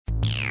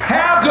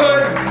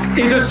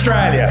is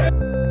Australia.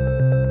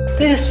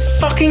 This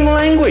fucking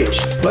language.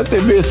 Let there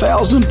be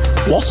 1,000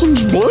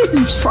 blossoms bloom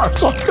as far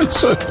as I'm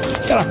concerned.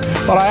 You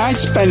know, but I ain't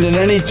spending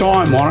any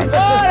time on it.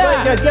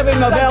 Give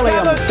him a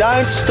Valium.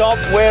 Don't stop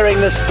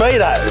wearing the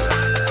Speedos.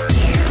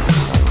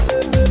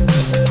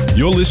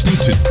 You're listening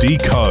to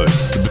Decode,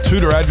 the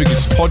Batuta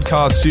Advocates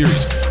podcast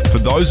series for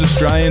those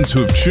Australians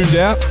who have tuned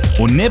out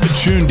or never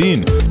tuned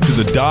in to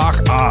the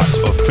dark arts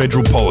of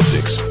federal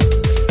politics.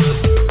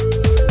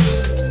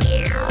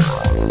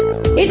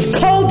 It's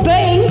called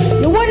being,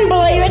 you wouldn't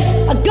believe it,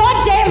 a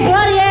goddamn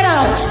bloody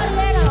adult.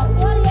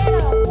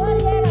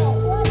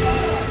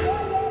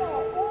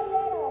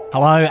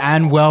 Hello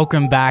and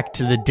welcome back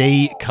to the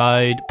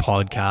Decode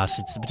podcast.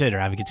 It's the Batuta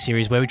Advocates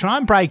series where we try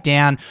and break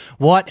down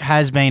what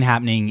has been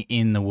happening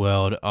in the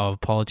world of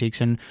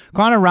politics and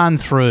kind of run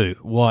through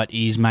what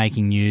is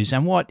making news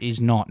and what is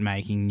not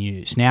making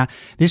news. Now,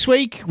 this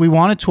week we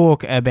want to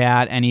talk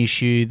about an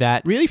issue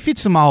that really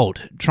fits the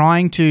mold,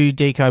 trying to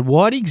decode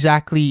what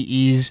exactly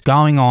is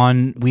going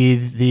on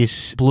with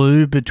this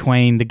blue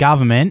between the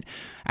government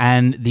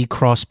and the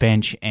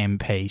Crossbench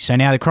MP. So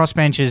now the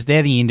Crossbenchers,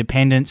 they're the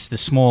independents, the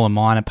smaller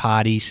minor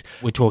parties.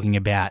 We're talking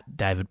about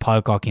David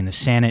Pocock in the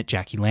Senate,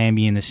 Jackie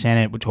Lambie in the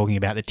Senate. We're talking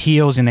about the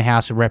Teals in the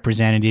House of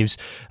Representatives,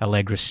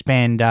 Allegra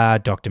Spender,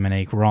 Dr.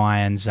 Monique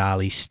Ryan,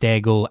 Zali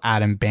Steggall,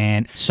 Adam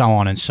Bandt, so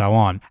on and so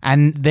on.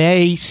 And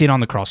they sit on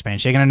the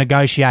Crossbench. They're going to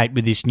negotiate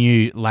with this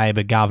new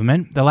Labor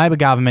government. The Labor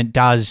government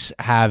does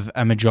have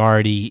a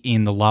majority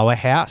in the lower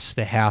house,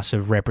 the House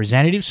of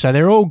Representatives, so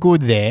they're all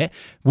good there.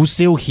 We'll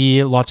still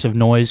hear lots of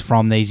noise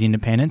from these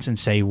independents and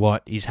see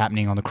what is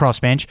happening on the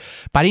crossbench.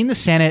 But in the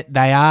Senate,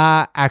 they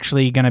are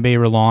actually going to be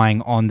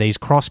relying on these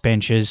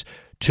crossbenchers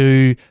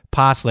to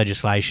pass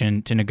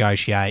legislation, to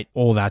negotiate,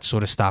 all that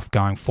sort of stuff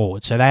going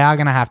forward. So they are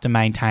going to have to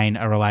maintain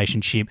a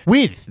relationship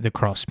with the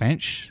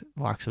crossbench,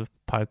 likes of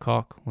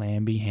Pocock,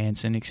 Lambie,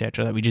 Hanson,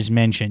 etc. that we just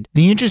mentioned.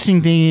 The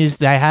interesting thing is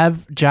they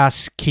have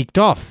just kicked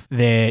off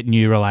their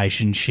new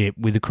relationship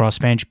with the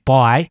crossbench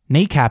by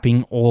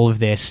kneecapping all of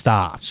their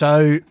staff.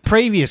 So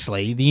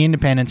previously, the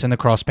independents and the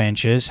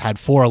crossbenchers had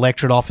 4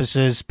 electorate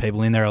officers,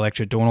 people in their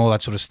electorate doing all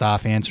that sort of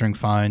stuff, answering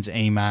phones,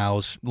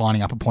 emails,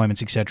 lining up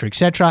appointments, etc.,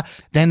 etc.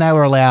 Then they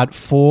were allowed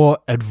 4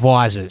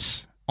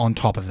 advisors on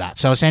top of that.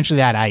 So essentially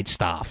they had 8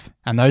 staff.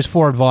 And those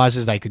 4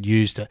 advisors they could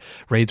use to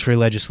read through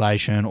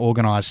legislation,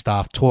 organise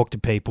stuff, talk to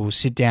people,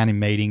 sit down in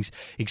meetings,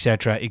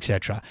 etc.,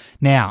 etc.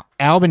 Now,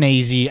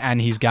 Albanese and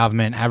his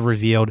government have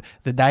revealed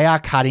that they are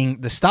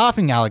cutting the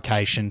staffing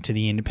allocation to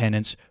the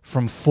independents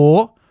from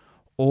 4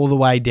 all the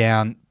way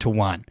down to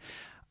 1.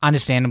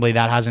 Understandably,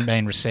 that hasn't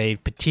been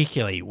received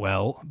particularly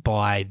well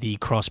by the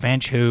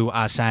crossbench, who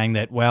are saying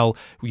that, well,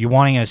 you're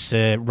wanting us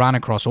to run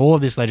across all of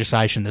this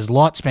legislation. There's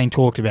lots being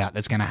talked about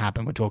that's going to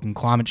happen. We're talking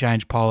climate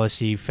change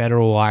policy,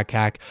 federal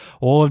ICAC,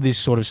 all of this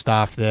sort of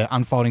stuff, the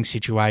unfolding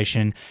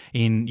situation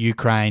in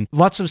Ukraine,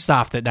 lots of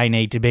stuff that they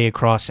need to be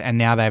across, and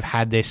now they've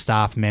had their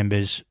staff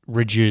members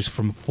reduced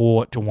from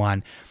 4 to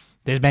 1.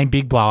 There's been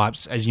big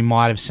blow-ups, as you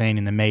might have seen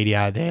in the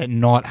media. They're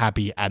not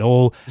happy at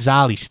all.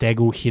 Zali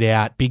Steggall hit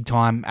out big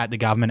time at the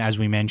government, as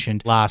we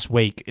mentioned last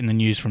week in the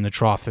news from the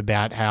trough,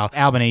 about how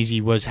Albanese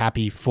was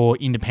happy for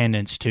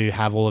independents to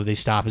have all of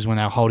these staffers when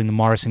they were holding the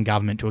Morrison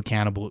government to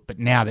accountable. But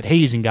now that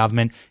he's in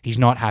government, he's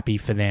not happy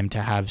for them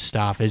to have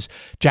staffers.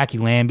 Jackie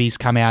Lambie's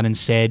come out and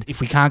said, if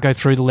we can't go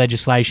through the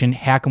legislation,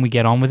 how can we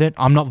get on with it?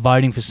 I'm not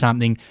voting for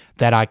something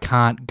that I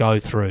can't go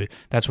through.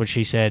 That's what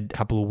she said a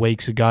couple of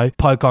weeks ago.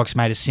 Pocock's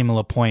made a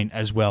similar point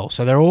as well.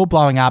 So they're all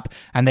blowing up,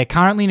 and they're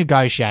currently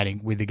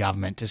negotiating with the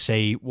government to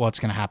see what's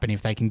going to happen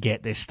if they can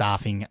get their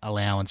staffing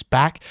allowance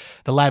back.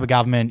 The Labor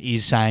government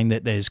is saying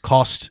that there's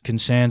cost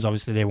concerns.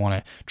 Obviously, they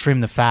want to trim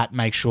the fat,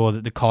 make sure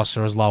that the costs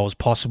are as low as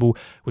possible.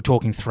 We're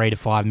talking $3 to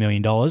 $5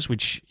 million,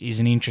 which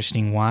is an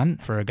interesting one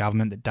for a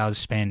government that does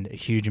spend a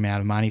huge amount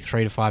of money,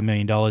 $3 to $5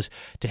 million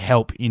to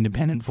help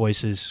independent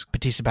voices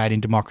participate in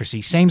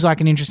democracy. Seems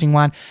like an interesting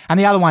one. And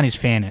the other one is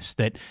fairness,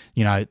 that,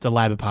 you know, the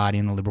Labor Party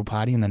and the Liberal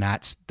Party and the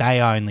Nats, they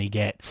only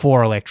get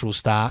 4 electoral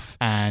staff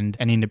and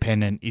an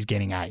independent is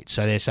getting 8.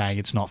 So they're saying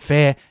it's not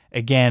fair.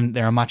 Again,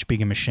 they're a much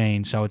bigger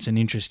machine, so it's an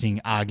interesting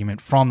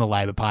argument from the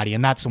Labor Party,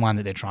 and that's the one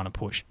that they're trying to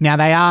push. Now,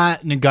 they are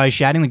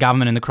negotiating, the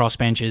government and the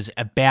crossbenchers,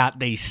 about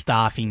these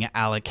staffing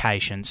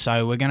allocations.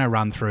 So we're going to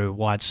run through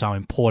why it's so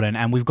important,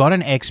 and we've got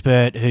an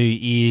expert who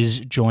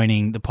is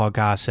joining the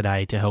podcast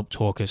today to help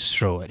talk us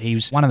through it. He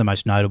was one of the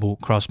most notable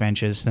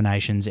crossbenchers the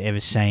nation's ever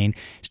seen.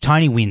 It's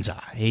Tony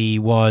Windsor. He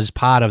was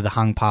part of the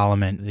hung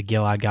parliament the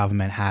Gillard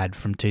government had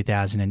from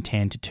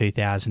 2010 to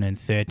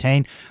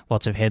 2013.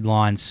 Lots of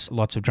headlines,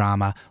 lots of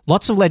drama,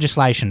 lots of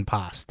legislation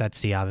passed. That's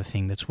the other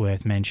thing that's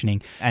worth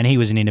mentioning. And he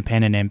was an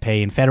independent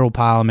MP in federal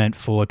parliament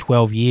for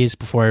 12 years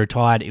before he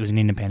retired. He was an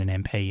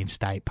independent MP in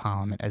state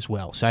parliament as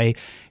well. So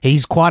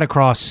he's quite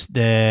across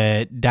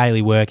the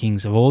daily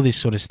workings of all this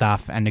sort of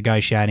stuff and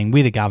negotiating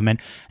with the government.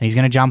 And he's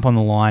going to jump on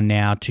the line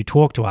now to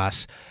talk to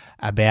us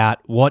about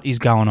what is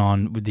going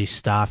on with this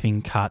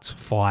staffing cuts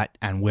fight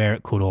and where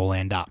it could all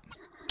end up.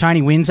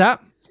 Tony Windsor,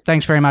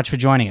 Thanks very much for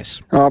joining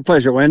us. Oh,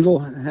 pleasure, Wendell.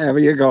 How are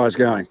you guys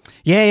going?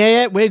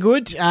 Yeah, we're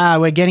good.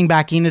 We're getting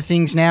back into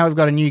things now. We've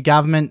got a new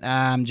government,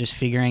 just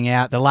figuring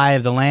out the lay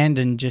of the land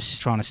and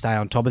just trying to stay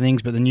on top of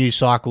things. But the news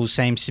cycle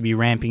seems to be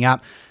ramping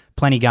up.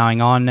 Plenty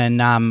going on,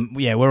 and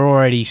we're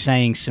already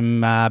seeing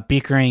some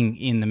bickering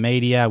in the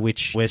media,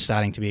 which we're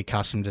starting to be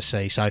accustomed to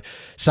see. So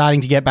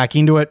starting to get back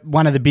into it.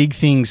 One of the big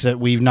things that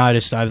we've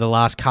noticed over the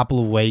last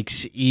couple of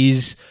weeks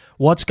is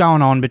what's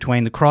going on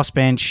between the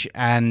Crossbench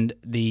and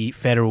the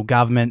federal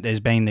government. There's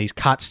been these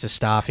cuts to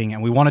staffing,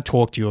 and we want to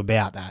talk to you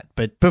about that.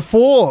 But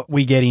before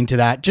we get into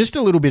that, just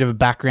a little bit of a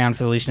background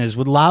for the listeners.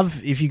 Would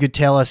love if you could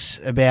tell us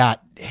about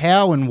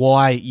how and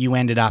why you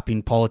ended up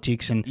in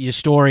politics and your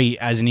story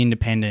as an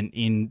independent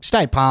in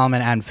state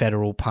parliament and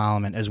federal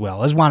parliament as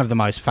well, as one of the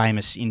most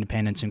famous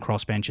independents and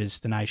crossbenchers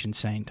the nation's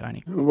seen,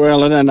 Tony.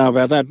 Well, I don't know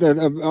about that.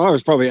 I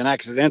was probably an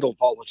accidental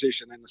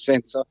politician in the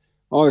sense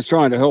I was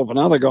trying to help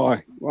another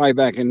guy way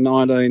back in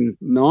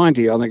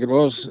 1990, I think it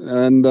was,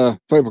 and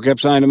people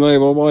kept saying to me,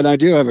 well, why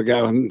don't you have a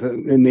go? And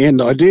in the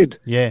end, I did.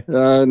 Yeah.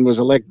 And was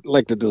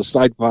elected to the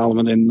state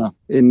parliament in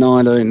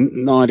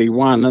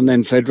 1991 and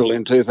then federal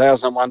in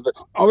 2001. But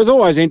I was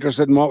always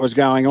interested in what was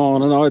going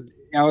on, and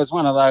I was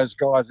one of those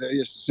guys that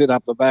used to sit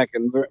up the back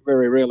and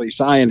very rarely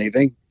say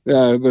anything.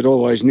 But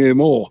always knew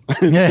more.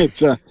 Yeah.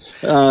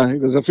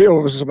 There's a few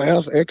of us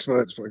about,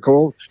 experts we're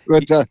called.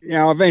 But,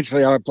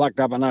 eventually I plucked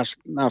up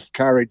enough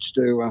courage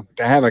to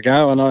have a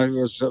go, and I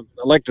was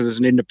elected as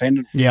an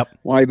independent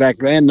way back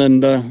then.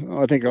 And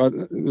I think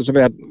it was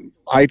about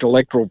 8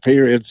 electoral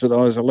periods that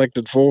I was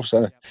elected for.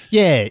 So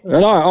yeah,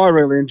 and I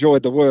really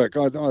enjoyed the work.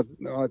 I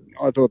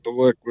thought the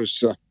work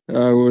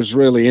was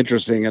really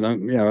interesting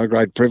and a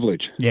great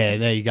privilege. Yeah,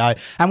 there you go.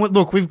 And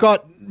look, we've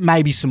got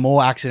maybe some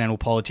more accidental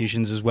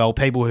politicians as well,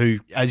 people who,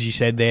 as you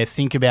said there,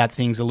 think about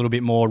things a little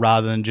bit more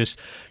rather than just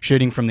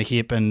shooting from the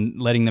hip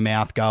and letting the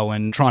mouth go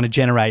and trying to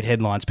generate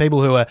headlines.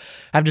 People who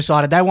have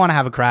decided they want to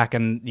have a crack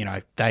and,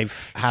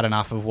 they've had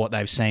enough of what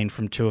they've seen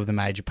from 2 of the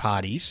major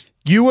parties.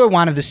 You were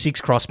one of the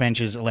 6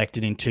 crossbenchers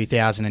elected in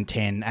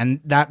 2010,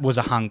 and that was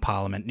a hung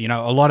parliament.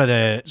 A lot of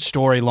the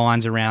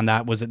storylines around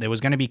that was that there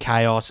was going to be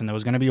chaos and there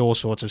was going to be all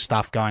sorts of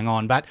stuff going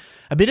on. But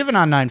a bit of an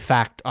unknown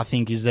fact, I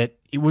think, is that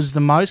it was the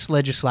most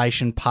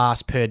legislation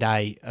passed per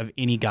day of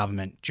any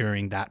government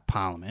during that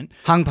parliament.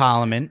 Hung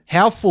parliament.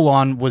 How full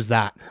on was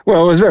that?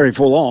 Well, it was very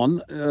full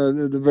on,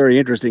 a very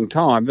interesting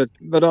time,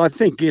 but I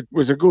think it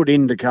was a good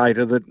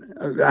indicator that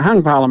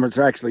hung parliaments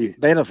are actually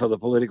better for the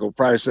political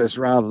process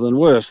rather than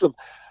worse.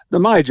 The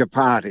major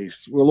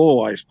parties will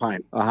always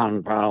paint a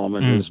hung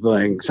parliament as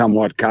being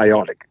somewhat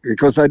chaotic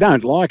because they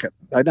don't like it.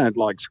 They don't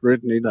like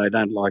scrutiny. They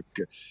don't like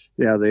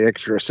the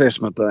extra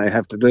assessment they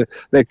have to do.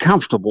 They're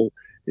comfortable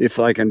if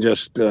they can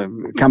just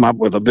come up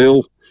with a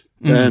bill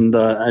and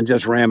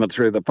just ram it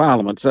through the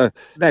parliament. So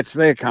that's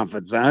their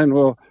comfort zone.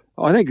 Well,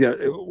 I think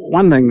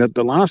one thing that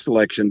the last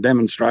election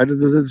demonstrated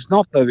is it's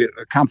not the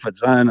comfort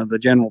zone of the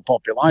general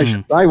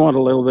population. They want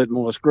a little bit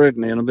more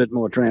scrutiny and a bit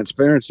more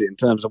transparency in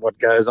terms of what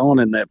goes on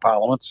in their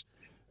parliaments,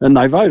 and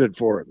they voted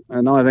for it.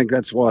 And I think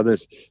that's why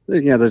there's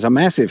a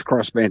massive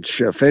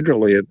crossbench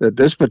federally at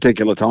this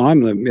particular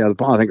time.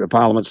 I think the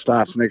parliament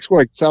starts next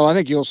week, so I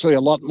think you'll see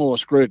a lot more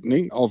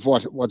scrutiny of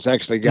what's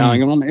actually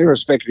going on,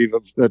 irrespective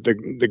of that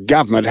the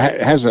government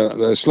has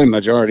a slim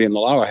majority in the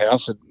lower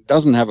house. It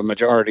doesn't have a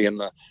majority in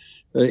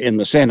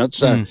the Senate,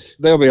 so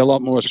there'll be a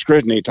lot more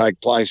scrutiny take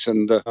place,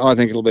 and I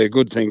think it'll be a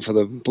good thing for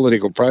the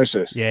political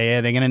process.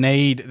 Yeah, they're going to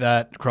need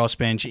that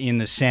crossbench in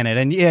the Senate.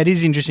 And it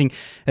is interesting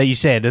that you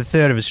said a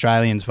third of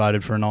Australians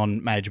voted for a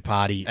non-major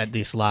party at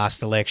this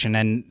last election,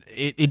 and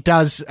it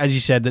does, as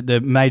you said, that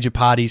the major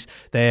parties,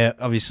 they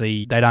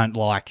don't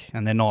like,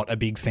 and they're not a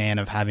big fan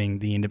of having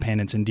the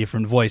independents and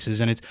different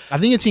voices. And I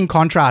think it's in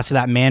contrast to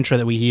that mantra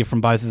that we hear from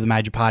both of the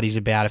major parties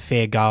about a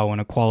fair go and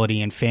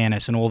equality and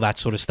fairness and all that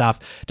sort of stuff.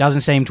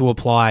 Doesn't seem to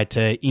apply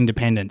to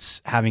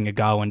independents having a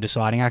go and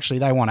deciding actually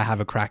they want to have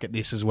a crack at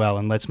this as well,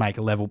 and let's make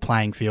a level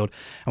playing field.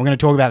 And we're going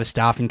to talk about the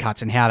staffing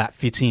cuts and how that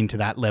fits into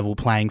that level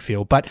playing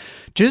field. But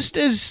just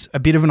as a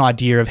bit of an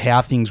idea of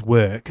how things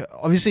work,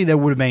 obviously there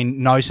would have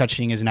been no such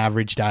thing as an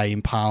average day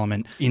in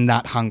Parliament, in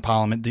that hung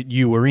Parliament that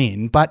you were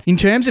in. But in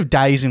terms of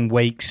days and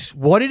weeks,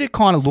 what did it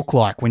kind of look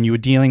like when you were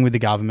dealing with the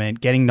government,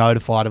 getting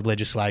notified of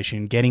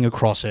legislation, getting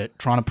across it,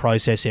 trying to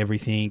process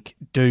everything,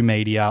 do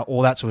media,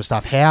 all that sort of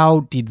stuff?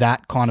 How did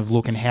that kind of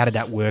look and how did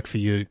that work for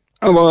you?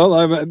 Oh, well,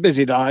 they were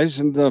busy days,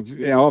 and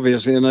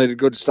obviously you needed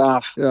good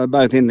staff,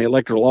 both in the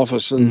electoral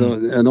office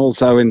and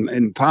also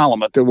in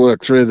Parliament to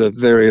work through the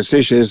various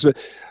issues. But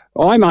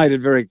I made it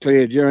very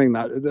clear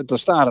at the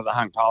start of the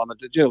hung Parliament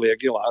to Julia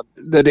Gillard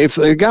that if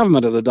the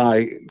government of the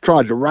day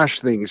tried to rush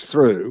things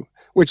through,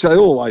 which they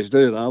always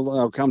do,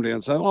 they'll come to you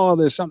and say, "Oh,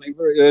 there's something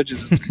very urgent,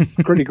 it's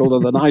critical to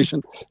the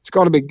nation. It's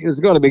got to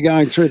be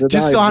going through the day."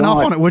 Just sign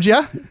off on it, would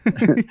you?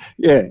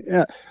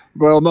 Yeah.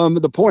 Well,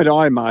 the point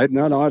I made,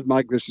 and I'd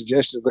make the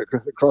suggestion that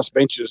the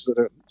crossbenchers that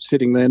are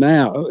sitting there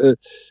now,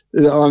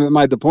 I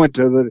made the point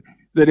that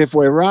that if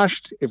we're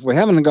rushed, if we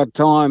haven't got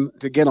time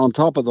to get on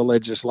top of the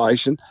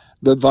legislation,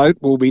 the vote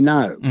will be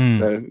no.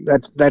 So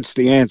that's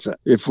the answer.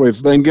 If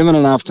we've been given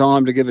enough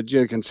time to give it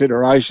due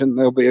consideration,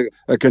 there'll be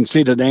a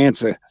considered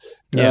answer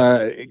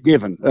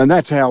given. And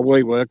that's how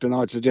we worked, and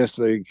I'd suggest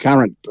the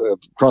current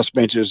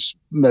crossbenchers,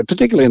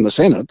 particularly in the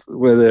Senate,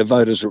 where their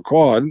vote is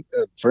required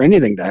for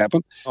anything to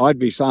happen, I'd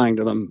be saying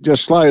to them,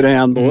 just slow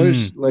down,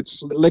 boys.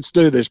 Let's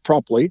do this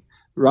properly,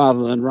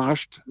 rather than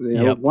rushed.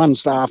 One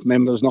staff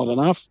member is not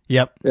enough.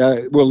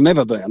 Will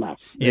never be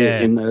enough.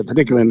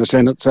 Particularly in the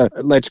Senate. So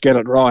let's get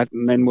it right,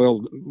 and then we'll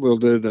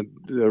do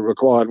the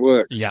required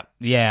work.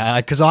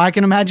 Because I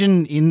can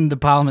imagine in the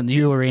Parliament that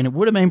you were in, it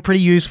would have been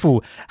pretty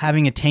useful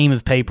having a team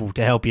of people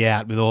to help you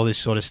out with all this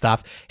sort of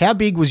stuff. How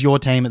big was your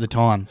team at the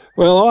time?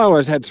 Well, I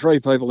always had 3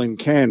 people in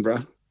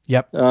Canberra.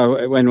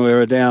 When we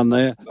were down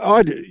there,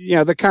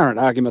 the current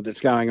argument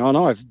that's going on,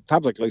 I've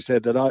publicly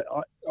said that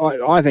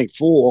I think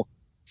 4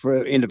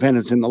 for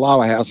independents in the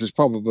lower house is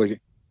probably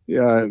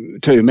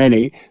too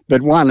many,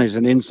 but 1 is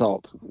an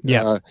insult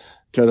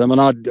to them,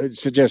 and I'd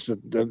suggest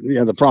that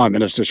the Prime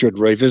Minister should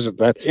revisit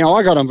that.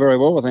 I got on very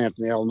well with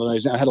Anthony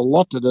Albanese. I had a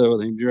lot to do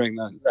with him during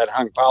that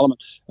hung Parliament,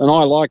 and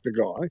I like the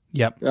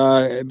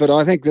guy. But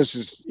I think this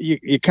is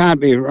you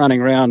can't be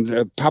running around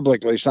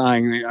publicly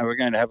saying we're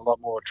going to have a lot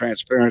more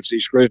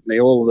transparency, scrutiny,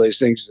 all of these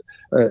things,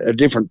 a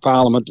different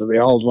Parliament to the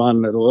old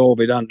one. It'll all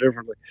be done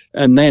differently,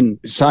 and then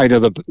say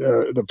to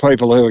the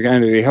people who are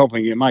going to be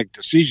helping you make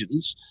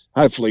decisions,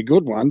 hopefully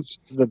good ones,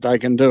 that they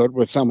can do it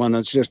with someone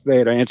that's just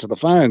there to answer the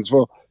phones.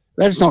 Well,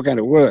 that's not going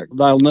to work.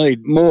 They'll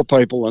need more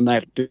people than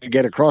that to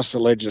get across the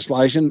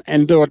legislation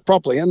and do it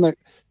properly. And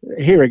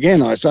here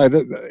again, I say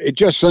that it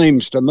just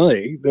seems to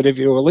me that if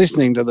you were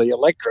listening to the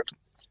electorate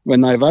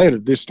when they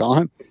voted this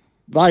time,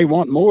 they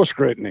want more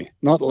scrutiny,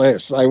 not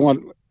less. They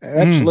want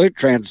absolute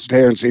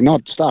transparency,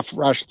 not stuff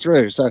rushed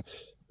through. So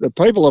the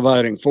people are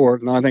voting for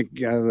it, and I think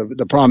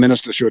the Prime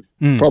Minister should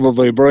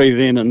probably breathe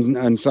in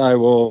and say,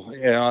 well,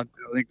 I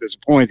think there's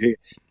a point here.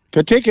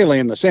 Particularly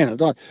in the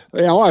Senate. I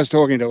was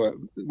talking to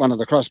one of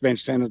the crossbench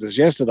senators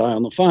yesterday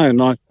on the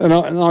phone, and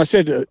I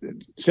said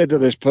to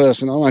this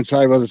person, I won't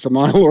say whether it's a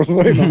male or a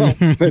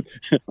female, but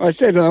I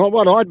said to them,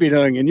 what I'd be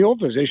doing in your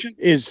position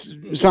is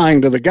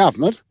saying to the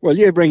government, well,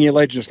 you bring your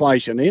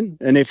legislation in,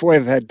 and if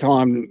we've had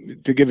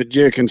time to give it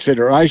due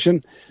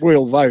consideration,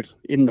 we'll vote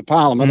in the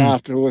Parliament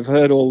after we've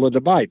heard all the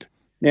debate.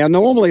 Now,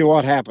 normally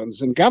what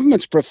happens, and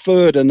governments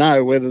prefer to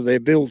know whether their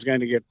bill's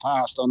going to get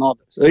passed or not,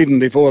 even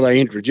before they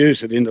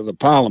introduce it into the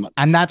Parliament.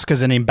 And that's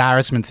because an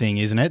embarrassment thing,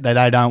 isn't it? That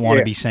they don't want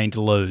to be seen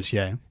to lose,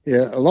 Yeah,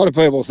 a lot of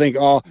people think,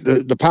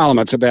 the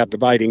Parliament's about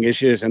debating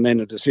issues and then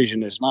a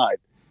decision is made.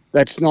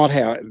 That's not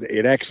how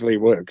it actually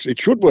works. It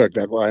should work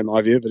that way, in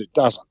my view, but it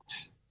doesn't.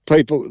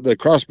 People, the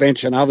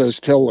crossbench and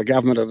others, tell the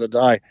government of the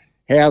day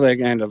how they're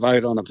going to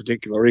vote on a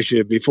particular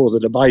issue before the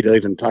debate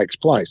even takes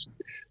place.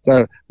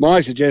 So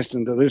my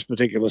suggestion to this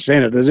particular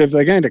Senate is if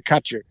they're going to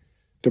cut you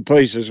to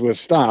pieces with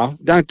staff,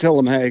 don't tell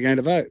them how you're going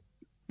to vote.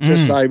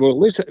 Just say, we'll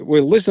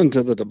listen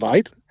to the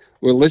debate,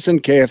 we'll listen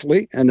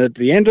carefully, and at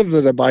the end of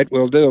the debate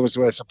we'll do as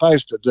we're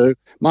supposed to do,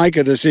 make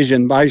a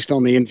decision based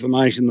on the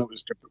information that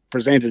was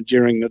presented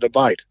during the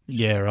debate.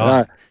 Yeah,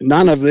 right.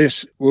 None of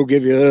this will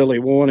give you early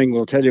warning,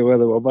 we'll tell you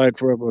whether we'll vote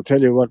for it, we'll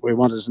tell you what we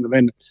want as an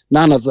amendment.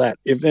 None of that.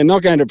 If they're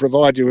not going to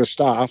provide you with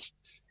staff,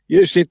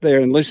 you sit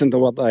there and listen to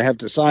what they have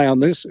to say on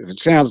this. If it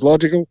sounds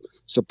logical,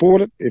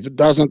 support it. If it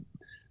doesn't,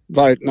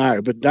 vote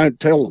no, but don't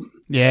tell them.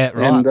 Yeah,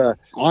 right. And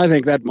I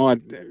think that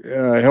might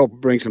help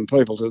bring some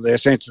people to their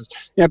senses.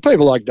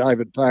 People like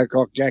David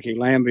Pocock, Jackie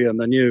Lambie, and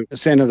the new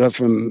senator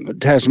from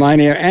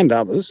Tasmania and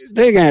others,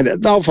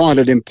 they'll find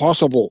it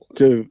impossible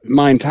to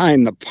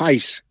maintain the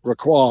pace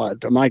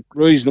required to make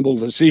reasonable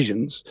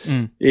decisions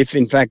if,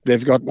 in fact,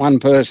 they've got one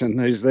person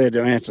who's there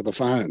to answer the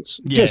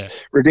phones. Just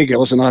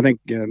ridiculous, and I think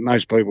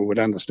most people would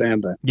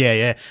understand that.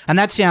 Yeah. And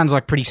that sounds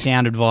like pretty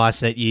sound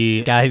advice that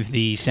you gave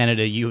the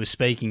senator you were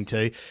speaking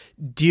to.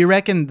 Do you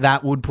reckon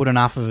that would put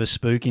enough of a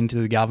spook into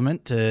the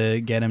government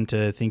to get them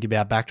to think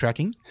about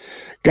backtracking?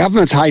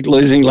 Governments hate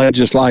losing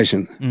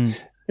legislation.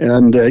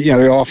 And,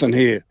 we often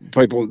hear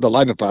people, the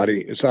Labor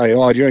Party, say,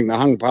 during the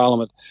hung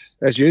Parliament,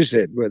 as you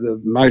said, were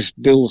the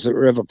most bills that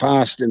were ever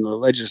passed in the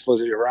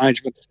legislative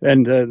arrangement.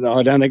 And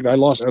I don't think they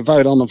lost a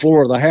vote on the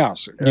floor of the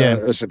House,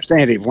 a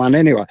substantive one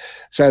anyway.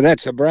 So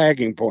that's a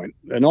bragging point.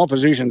 And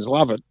oppositions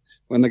love it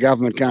when the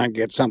government can't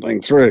get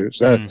something through.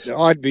 So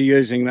I'd be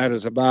using that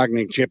as a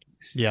bargaining chip.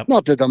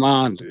 Not to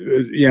demand,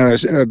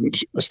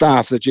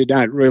 staff that you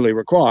don't really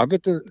require,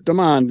 but to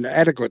demand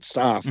adequate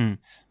staff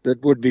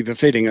that would be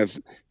befitting of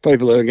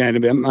people who are going to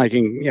be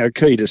making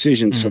key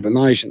decisions for the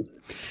nation.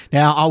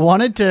 Now, I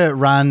wanted to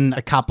run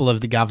a couple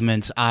of the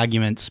government's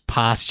arguments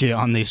past you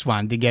on this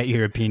one to get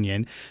your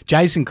opinion.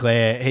 Jason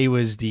Clare, he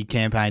was the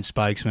campaign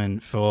spokesman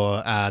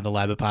for the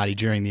Labor Party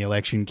during the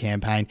election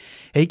campaign.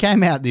 He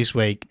came out this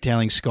week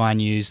telling Sky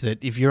News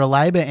that if you're a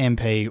Labor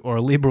MP or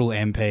a Liberal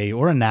MP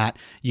or a Nat,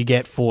 you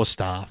get 4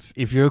 staff.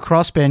 If you're a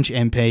crossbench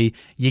MP,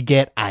 you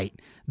get 8.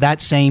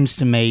 that seems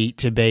to me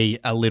to be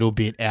a little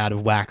bit out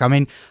of whack. I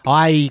mean,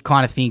 I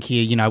kind of think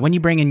here, when you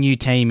bring a new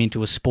team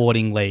into a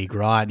sporting league,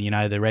 right,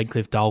 the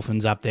Redcliffe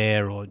Dolphins up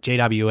there, or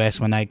GWS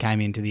when they came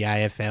into the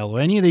AFL, or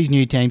any of these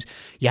new teams,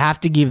 you have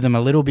to give them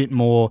a little bit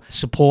more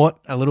support,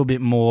 a little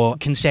bit more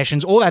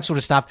concessions, all that sort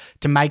of stuff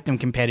to make them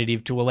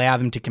competitive, to allow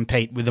them to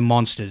compete with the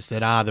monsters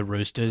that are the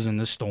Roosters and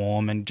the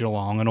Storm and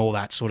Geelong and all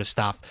that sort of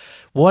stuff.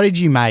 What did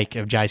you make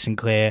of Jason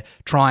Clare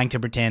trying to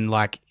pretend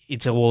like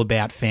it's all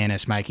about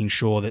fairness, making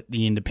sure that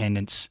the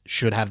independents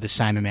should have the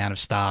same amount of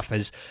staff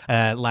as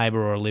a Labor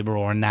or a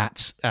Liberal or a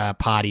Nats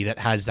party that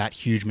has that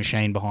huge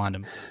machine behind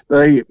them?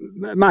 The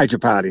major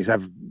parties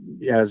have,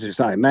 as you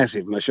say,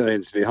 massive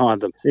machines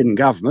behind them in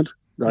government.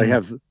 They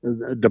have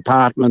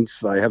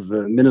departments, they have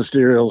the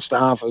ministerial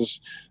staffers,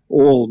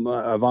 all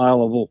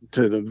available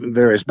to the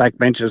various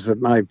backbenchers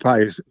that may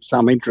pay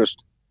some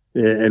interest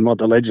in what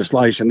the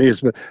legislation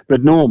is.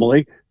 But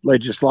normally,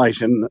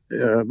 legislation,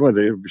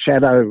 whether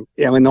shadow,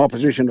 in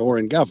opposition or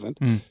in government,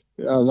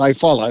 they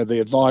follow the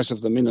advice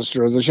of the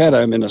minister or the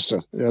shadow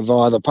minister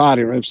via the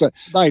party room. So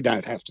they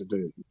don't have to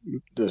do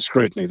the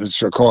scrutiny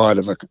that's required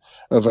of a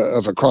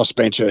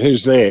crossbencher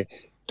who's there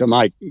to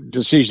make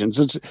decisions.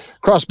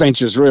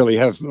 Crossbenchers really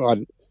have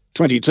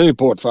 22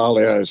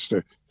 portfolios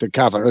to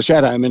cover. A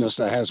shadow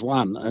minister has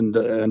one and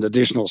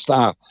additional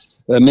staff.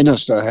 The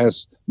minister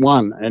has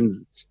one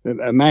and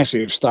a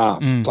massive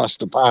staff plus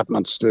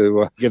departments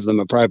to give them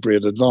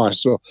appropriate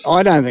advice. So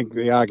I don't think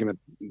the argument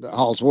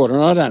holds water,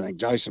 and I don't think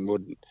Jason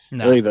would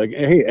either.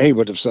 He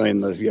would have seen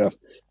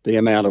the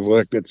amount of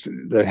work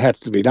that has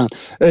to be done.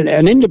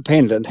 An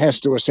independent has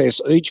to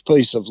assess each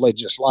piece of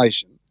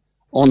legislation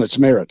on its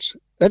merits.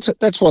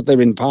 That's what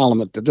they're in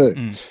Parliament to do.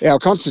 Our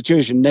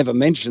Constitution never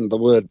mentioned the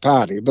word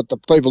party, but the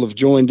people have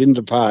joined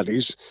into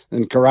parties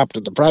and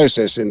corrupted the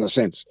process in a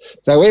sense.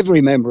 So every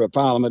member of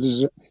Parliament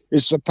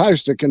is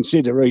supposed to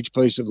consider each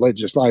piece of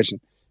legislation.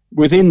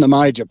 Within the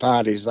major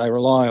parties, they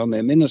rely on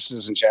their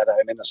ministers and shadow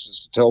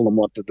ministers to tell them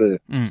what to do.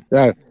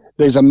 So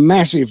there's a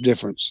massive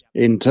difference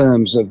in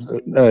terms of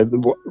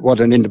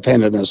what an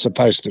independent is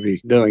supposed to be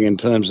doing in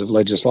terms of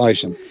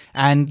legislation.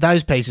 And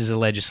those pieces of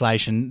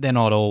legislation, they're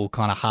not all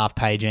kind of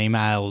half-page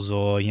emails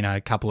or,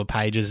 a couple of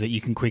pages that you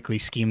can quickly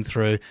skim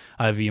through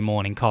over your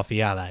morning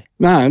coffee, are they?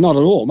 No, not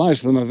at all.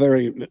 Most of them are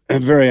very,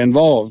 very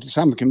involved.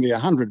 Some can be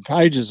 100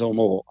 pages or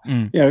more.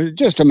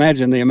 Just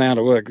imagine the amount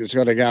of work that's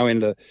got to go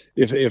into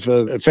if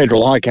a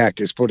federal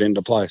ICAC is put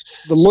into place.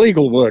 The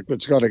legal work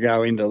that's got to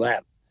go into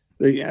that.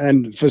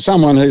 And for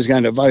someone who's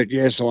going to vote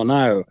yes or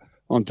no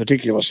on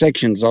particular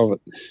sections of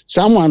it,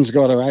 someone's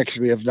got to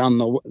actually have done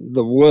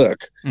the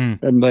work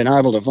and been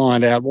able to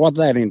find out what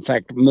that in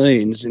fact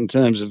means in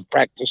terms of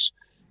practice,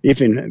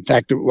 if in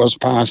fact it was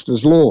passed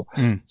as law.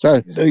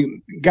 So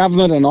the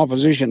government and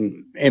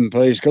opposition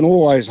MPs can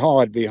always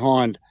hide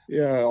behind,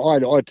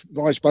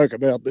 I spoke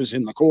about this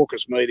in the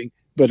caucus meeting,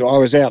 but I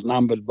was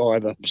outnumbered by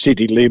the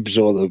City Libs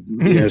or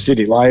the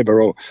City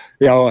Labor, or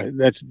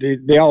that's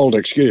the old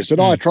excuse that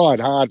I tried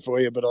hard for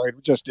you, but I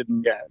just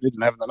didn't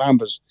have the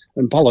numbers.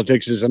 And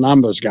politics is a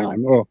numbers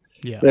game. Well,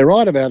 they're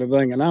right about it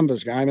being a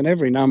numbers game, and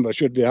every number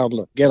should be able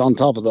to get on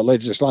top of the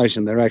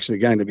legislation they're actually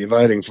going to be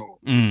voting for.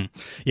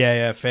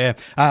 Yeah, fair.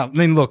 I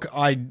mean, look,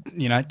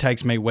 it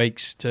takes me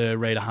weeks to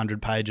read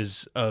 100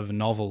 pages of a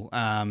novel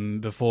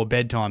before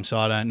bedtime, so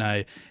I don't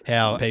know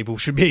how people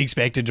should be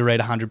expected to read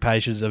 100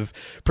 pages of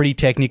pretty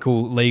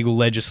technical legal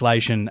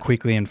legislation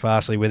quickly and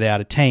fastly without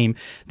a team.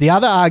 The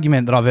other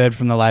argument that I've heard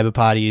from the Labor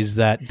Party is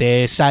that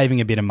they're saving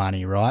a bit of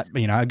money, right?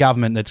 A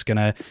government that's going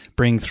to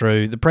bring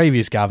through the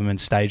previous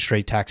government's stage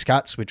 3 tax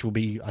cuts, which will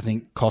be, I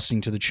think,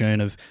 costing to the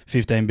tune of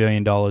 $15 billion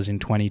in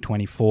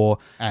 2024,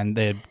 and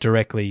they're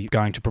directly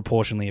going to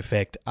proportionally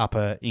affect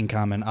upper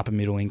income and upper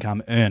middle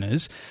income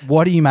earners.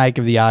 What do you make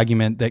of the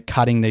argument that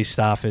cutting these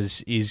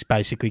staffers is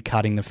basically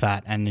cutting the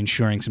fat and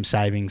ensuring some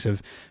savings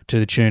to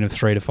the tune of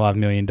 $3 to $5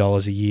 million a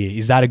year?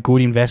 Is that a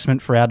good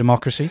investment for our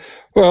democracy?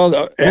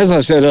 Well, as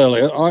I said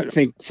earlier, I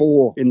think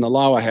 4 in the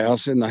lower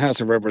house, in the House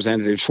of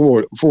Representatives,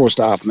 4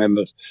 staff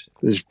members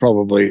is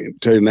probably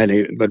too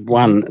many, but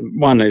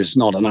one is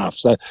not enough.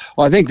 So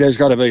I think there's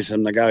got to be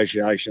some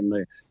negotiation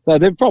there. So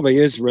there probably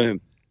is room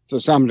for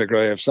some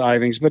degree of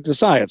savings, but to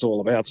say it's all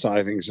about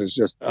savings is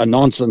just a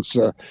nonsense.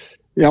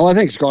 I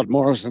think Scott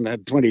Morrison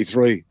had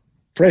 23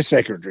 press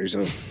secretaries,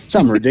 or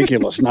some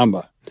ridiculous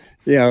number.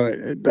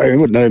 They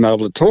wouldn't even be able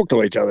to talk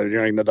to each other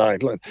during the day.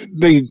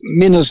 The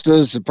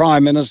ministers, the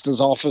Prime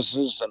Minister's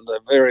offices and the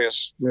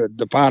various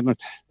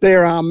departments,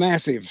 there are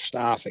massive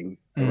staffing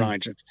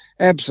arrangements,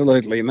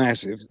 absolutely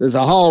massive. There's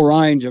a whole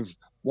range of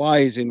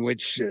ways in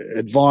which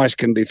advice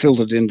can be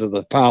filtered into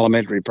the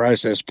parliamentary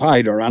process,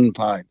 paid or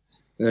unpaid.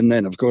 And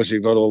then, of course,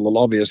 you've got all the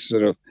lobbyists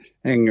that are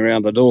hanging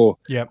around the door,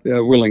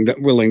 willing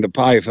to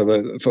pay for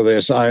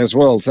their say as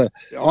well. So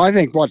I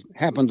think what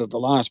happened at the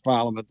last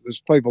Parliament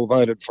was people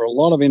voted for a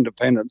lot of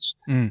independence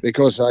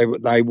because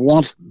they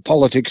want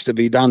politics to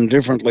be done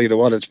differently to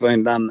what it's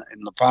been done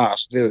in the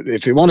past.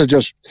 If you want to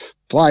just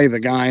play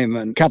the game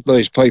and cut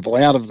these people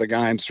out of the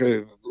game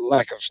through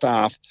lack of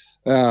staff,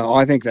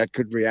 I think that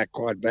could react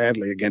quite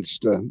badly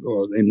against,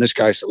 or in this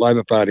case, the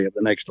Labor Party at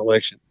the next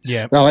election.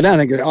 Yeah. No, I don't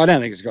think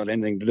it's got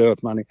anything to do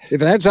with money.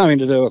 If it had something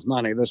to do with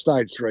money, the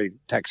stage 3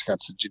 tax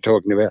cuts that you're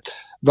talking about,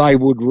 they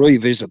would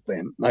revisit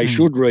them. They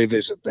should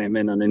revisit them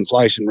in an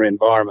inflationary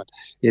environment.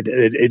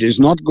 It is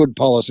not good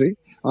policy.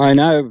 I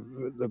know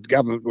the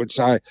government would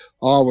say,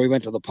 "Oh, we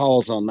went to the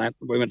polls on that.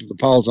 We went to the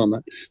polls on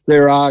that."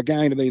 There are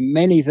going to be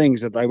many things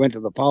that they went to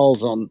the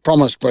polls on,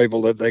 promised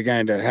people that they're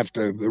going to have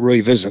to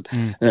revisit,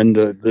 and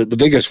the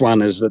biggest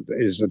one is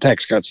the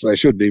tax cuts. They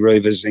should be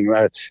revisiting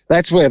those.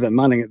 That's where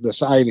the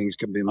savings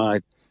can be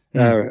made.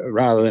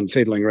 Rather than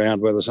fiddling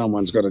around whether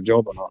someone's got a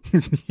job or not.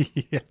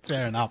 Yeah,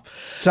 fair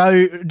enough.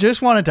 So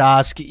just wanted to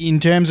ask, in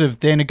terms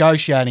of they're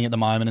negotiating at the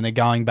moment and they're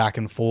going back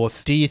and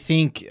forth, do you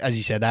think, as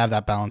you said, they have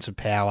that balance of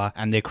power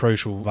and their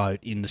crucial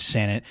vote in the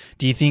Senate,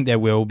 do you think there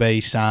will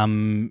be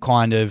some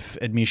kind of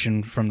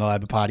admission from the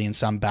Labor Party and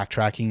some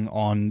backtracking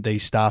on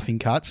these staffing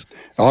cuts?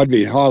 I'd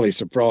be highly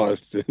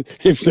surprised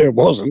if there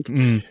wasn't,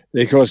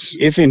 because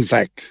if in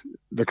fact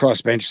the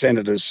crossbench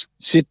senators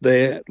sit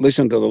there,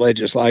 listen to the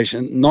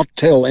legislation, not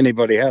tell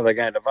anybody how they're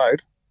going to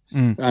vote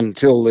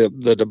until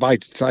the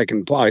debate's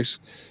taken place,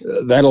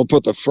 that'll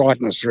put the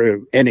frighteners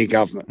through any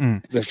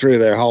government, through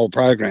their whole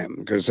program,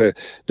 because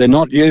they're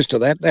not used to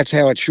that. That's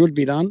how it should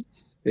be done.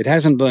 It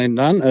hasn't been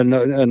done, and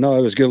I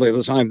was guilty of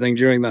the same thing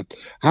during the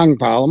hung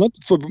parliament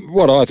for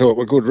what I thought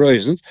were good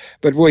reasons,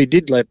 but we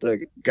did let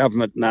the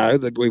government know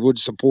that we would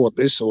support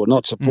this or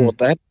not support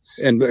that.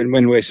 And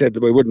when we said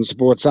that we wouldn't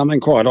support something,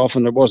 quite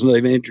often it wasn't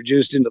even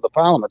introduced into the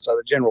parliament, so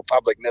the general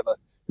public never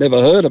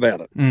heard about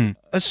it.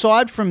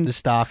 Aside from the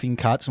staffing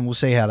cuts, and we'll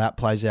see how that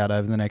plays out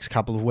over the next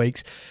couple of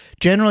weeks,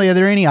 generally, are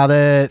there any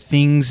other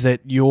things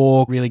that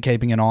you're really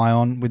keeping an eye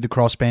on with the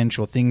crossbench,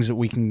 or things that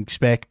we can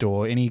expect,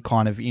 or any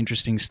kind of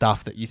interesting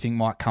stuff that you think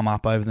might come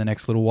up over the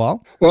next little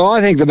while? Well,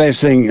 I think the best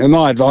thing, and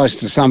my advice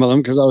to some of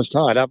them, because I was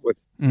tied up with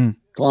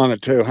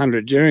Climate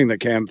 200 during the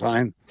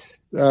campaign,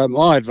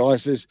 my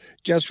advice is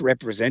just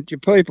represent your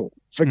people.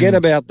 Forget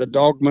about the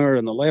dogma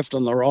and the left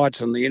and the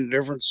rights and the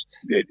indifference.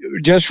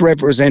 Just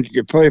represent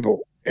your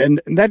people.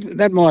 And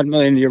that might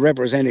mean you're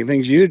representing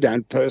things you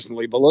don't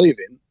personally believe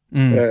in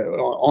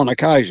on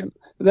occasion.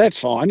 That's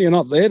fine. You're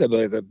not there to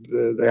be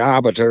the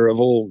arbiter of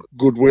all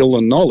goodwill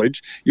and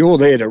knowledge. You're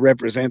there to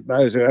represent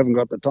those who haven't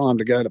got the time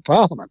to go to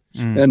Parliament.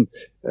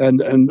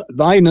 And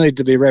they need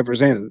to be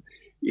represented.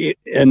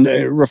 And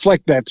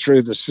reflect that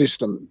through the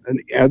system.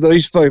 And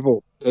these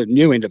people, the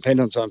new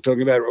independents I'm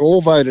talking about, are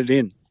all voted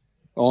in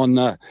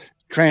on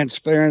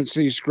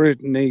transparency,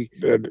 scrutiny,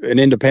 an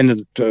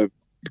independent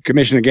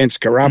commission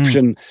against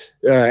corruption,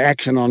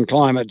 action on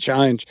climate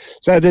change.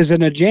 So there's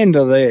an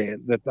agenda there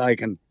that they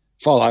can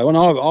follow, and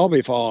I'll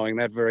be following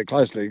that very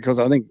closely, because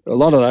I think a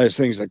lot of those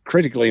things are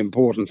critically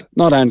important,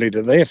 not only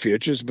to their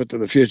futures, but to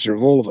the future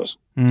of all of us.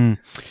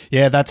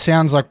 Yeah, that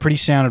sounds like pretty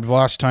sound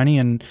advice, Tony,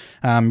 and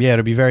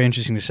it'll be very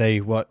interesting to see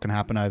what can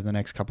happen over the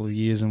next couple of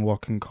years and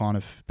what can kind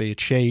of be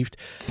achieved.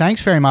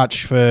 Thanks very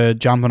much for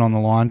jumping on the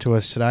line to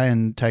us today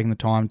and taking the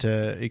time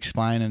to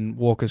explain and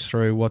walk us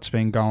through what's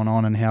been going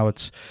on and how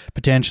it's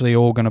potentially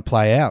all going to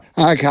play out.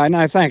 Okay,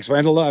 no, thanks,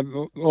 Wendell. I've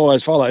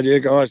always followed you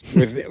guys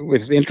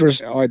with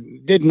interest. I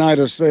did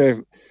notice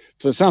there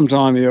for some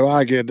time you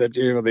argued that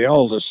you were the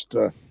oldest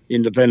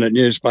independent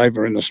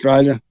newspaper in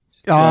Australia.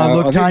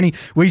 Oh, look, Tony,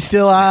 we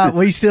still are,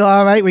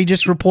 mate. We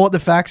just report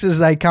the facts as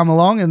they come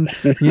along, and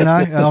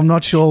I'm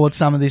not sure what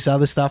some of this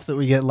other stuff that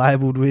we get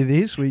labelled with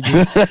is. We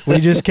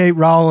just keep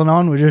rolling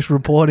on. We're just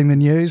reporting the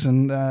news,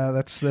 and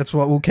that's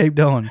what we'll keep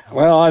doing.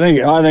 Well, I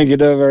think you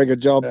do a very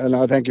good job, and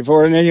I thank you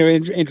for it. And then you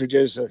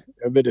introduce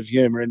a bit of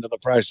humour into the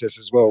process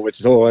as well, which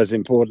is always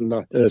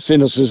important.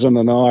 Cynicism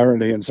and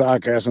irony and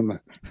sarcasm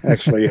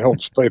actually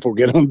helps people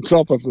get on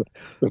top of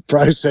the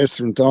process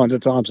from time to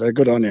time. So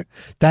good on you.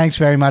 Thanks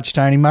very much,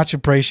 Tony. Much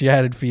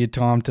appreciated for your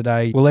time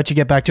today. We'll let you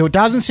get back to it.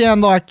 Doesn't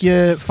sound like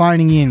you're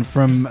phoning in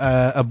from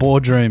a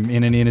boardroom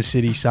in an inner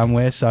city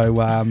somewhere, so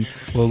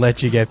we'll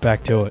let you get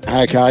back to it.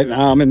 Okay,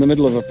 I'm in the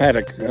middle of a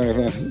paddock,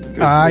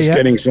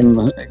 getting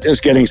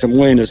some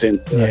weaners in.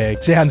 Yeah,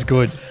 sounds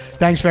good.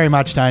 Thanks very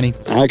much, Tony.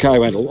 Okay,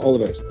 Wendell, all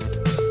the best.